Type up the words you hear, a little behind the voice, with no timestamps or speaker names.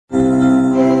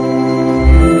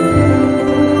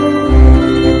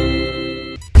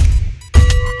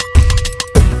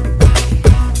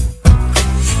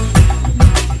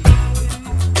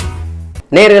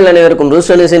நேயர்கள் அனைவருக்கும்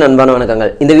ரூஸ்டர் நியூஸின் அன்பான வணக்கங்கள்.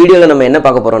 இந்த வீடியோல நம்ம என்ன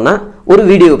பார்க்க போறோம்னா ஒரு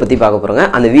வீடியோவை பத்தி பார்க்க போறோங்க.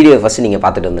 அந்த வீடியோவை ஃபர்ஸ்ட் நீங்க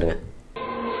பார்த்துட்டு வந்துருங்க.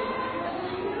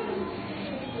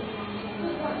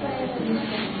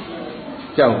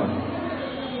 क्या हुआ?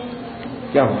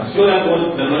 क्या हुआ?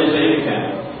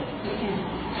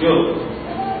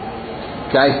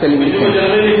 क्या इसके लिए लिखा है?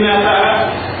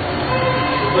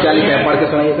 क्या लिखा है? पढ़ के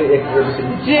सुनाइए तो एक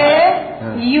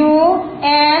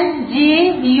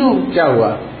JUNGU. क्या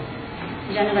हुआ?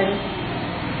 जनवरी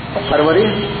फरवरी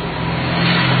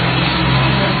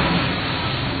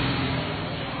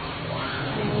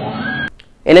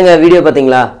என்னங்க வீடியோ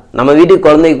பாத்தீங்களா? நம்ம வீட்டுக்கு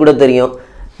குழந்தைக்கு கூட தெரியும்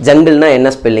ஜங்கிள்னா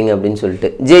என்ன ஸ்பெல்லிங் அப்படின்னு சொல்லிட்டு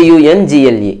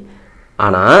JUNGLE.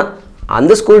 ஆனால்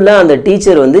அந்த ஸ்கூலில் அந்த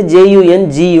டீச்சர் வந்து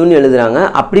JUNGUன்னு எழுதுகிறாங்க.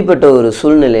 அப்படிப்பட்ட ஒரு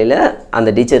சூழ்நிலையில் அந்த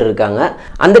டீச்சர் இருக்காங்க.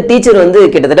 அந்த டீச்சர் வந்து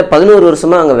கிட்டத்தட்ட 11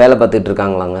 வருஷமாக அங்கே வேலை பார்த்துட்டு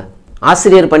இருக்காங்களாங்க.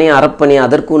 ஆசிரியர் பணி அறப்பணி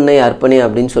அதற்கு உன்னை அர்ப்பணி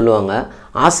அப்படின்னு சொல்லுவாங்க.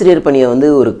 ஆசிரியர் பணியை வந்து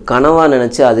ஒரு கனவாக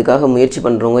நினச்சி அதுக்காக முயற்சி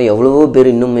பண்ணுறவங்க எவ்வளவோ பேர்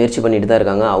இன்னும் முயற்சி பண்ணிட்டு தான்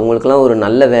இருக்காங்க. அவங்களுக்குலாம் ஒரு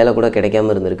நல்ல வேலை கூட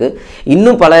கிடைக்காம இருந்திருக்கு.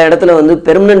 இன்னும் பல இடத்துல வந்து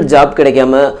பெர்மனன்ட் ஜாப்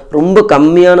கிடைக்காம ரொம்ப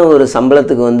கம்மியான ஒரு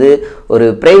சம்பளத்துக்கு வந்து ஒரு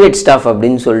ப்ரைவேட் ஸ்டாஃப்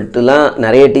அப்படின்னு சொல்லிட்டுலாம்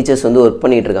நிறைய டீச்சர்ஸ் வந்து ஒர்க்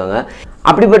பண்ணிகிட்டு இருக்காங்க.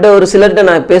 அப்படிப்பட்ட ஒரு சிலர்கிட்ட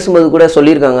நான் பேசும்போது கூட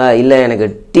சொல்லியிருக்காங்க, இல்லை எனக்கு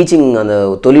டீச்சிங் அந்த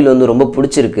தொழில் வந்து ரொம்ப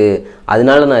பிடிச்சிருக்கு,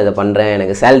 அதனால நான் இதை பண்ணுறேன்,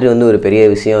 எனக்கு சேலரி வந்து ஒரு பெரிய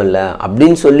விஷயம் இல்லை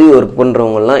அப்படின்னு சொல்லி ஒர்க்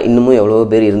பண்ணுறவங்கலாம் இன்னமும் எவ்வளோ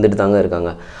பேர் இருந்துட்டு தாங்க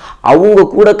இருக்காங்க. அவங்க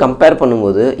கூட கம்பேர்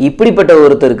பண்ணும்போது இப்படிப்பட்ட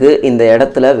ஒருத்தருக்கு இந்த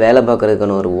இடத்துல வேலை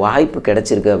பார்க்குறதுக்கான ஒரு வாய்ப்பு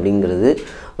கிடைச்சிருக்கு அப்படிங்கிறது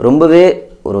ரொம்பவே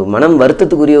ஒரு மனம்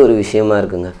வருத்தத்துக்குரிய ஒரு விஷயமா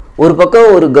இருக்குங்க. ஒரு பக்கம்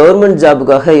ஒரு கவர்மெண்ட்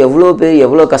ஜாபுக்காக எவ்வளோ பேர்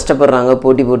எவ்வளோ கஷ்டப்படுறாங்க,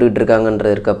 போட்டி போட்டுக்கிட்டு இருக்காங்கன்ற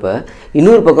இருக்கப்ப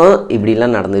இன்னொரு பக்கம்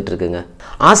இப்படிலாம் நடந்துகிட்டு இருக்குங்க.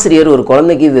 ஆசிரியர் ஒரு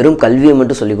குழந்தைக்கு வெறும் கல்வியை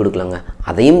மட்டும் சொல்லிக் கொடுக்கலாங்க,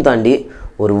 அதையும் தாண்டி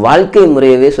ஒரு வாழ்க்கை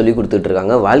முறையவே சொல்லி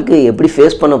கொடுத்துட்ருக்காங்க. வாழ்க்கையை எப்படி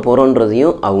ஃபேஸ் பண்ண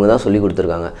போகிறோன்றதையும் அவங்க தான் சொல்லி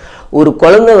கொடுத்துருக்காங்க. ஒரு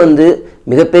குழந்தை வந்து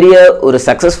மிகப்பெரிய ஒரு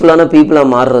சக்ஸஸ்ஃபுல்லான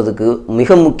பீப்புளாக மாறுறதுக்கு மிக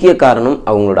முக்கிய காரணம்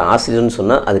அவங்களோட ஆசிரியர்னு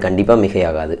சொன்னால் அது கண்டிப்பாக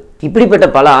மிகையாகாது. இப்படிப்பட்ட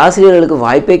பல ஆசிரியர்களுக்கு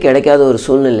வாய்ப்பே கிடைக்காத ஒரு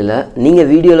சூழ்நிலையில் நீங்கள்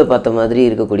வீடியோவில் பார்த்த மாதிரி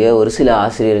இருக்கக்கூடிய ஒரு சில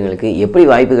ஆசிரியர்களுக்கு எப்படி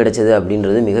வாய்ப்பு கிடைச்சது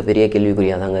அப்படின்றது மிகப்பெரிய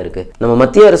கேள்விக்குறியாக தாங்க இருக்குது. நம்ம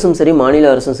மத்திய அரசும் சரி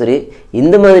மாநில அரசும் சரி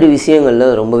இந்த மாதிரி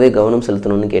விஷயங்களில் ரொம்பவே கவனம்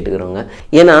செலுத்தணும்னு கேட்டுக்கிறோங்க.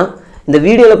 ஏன்னா இந்த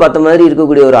வீடியோவில் பார்த்த மாதிரி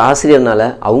இருக்கக்கூடிய ஒரு ஆசிரியர்னால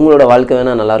அவங்களோட வாழ்க்கை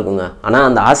வேணால் நல்லா இருக்குங்க, ஆனால்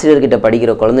அந்த ஆசிரியர்கிட்ட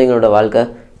படிக்கிற குழந்தைங்களோட வாழ்க்கை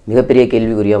மிகப்பெரிய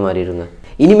கேள்விக்குறியாக மாறிடுங்க.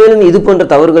 இனிமேலும் இது போன்ற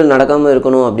தவறுகள் நடக்காமல்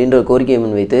இருக்கணும் அப்படின்ற கோரிக்கையை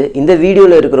முன்வைத்து இந்த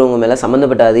வீடியோவில் இருக்கிறவங்க மேலே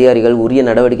சம்மந்தப்பட்ட அதிகாரிகள் உரிய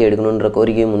நடவடிக்கை எடுக்கணுன்ற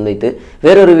கோரிக்கையை முன்வைத்து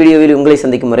வேறொரு வீடியோவில் உங்களை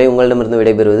சந்திக்கும் வரை உங்களிடமிருந்து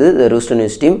விடைபெறுவது த ரூஸ்டர்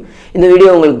நியூஸ் டீம். இந்த வீடியோ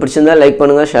உங்களுக்கு பிடிச்சிருந்தா லைக்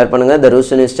பண்ணுங்கள், ஷேர் பண்ணுங்கள், த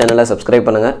ரூஸ்டர் நியூஸ் சேனலை சப்ஸ்கிரைப்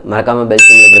பண்ணுங்கள், மறக்காமல் பெல்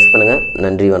சிம்பலை ப்ரெஸ் பண்ணுங்கள்.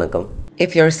 நன்றி, வணக்கம்.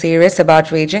 If you're serious about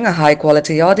reaching a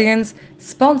high-quality audience,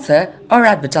 sponsor or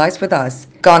advertise with us.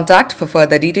 Contact for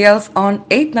further details on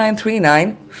 8939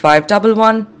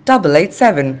 511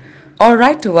 887 or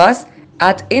write to us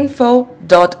at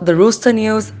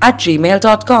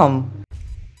info.theroosternews@gmail.com.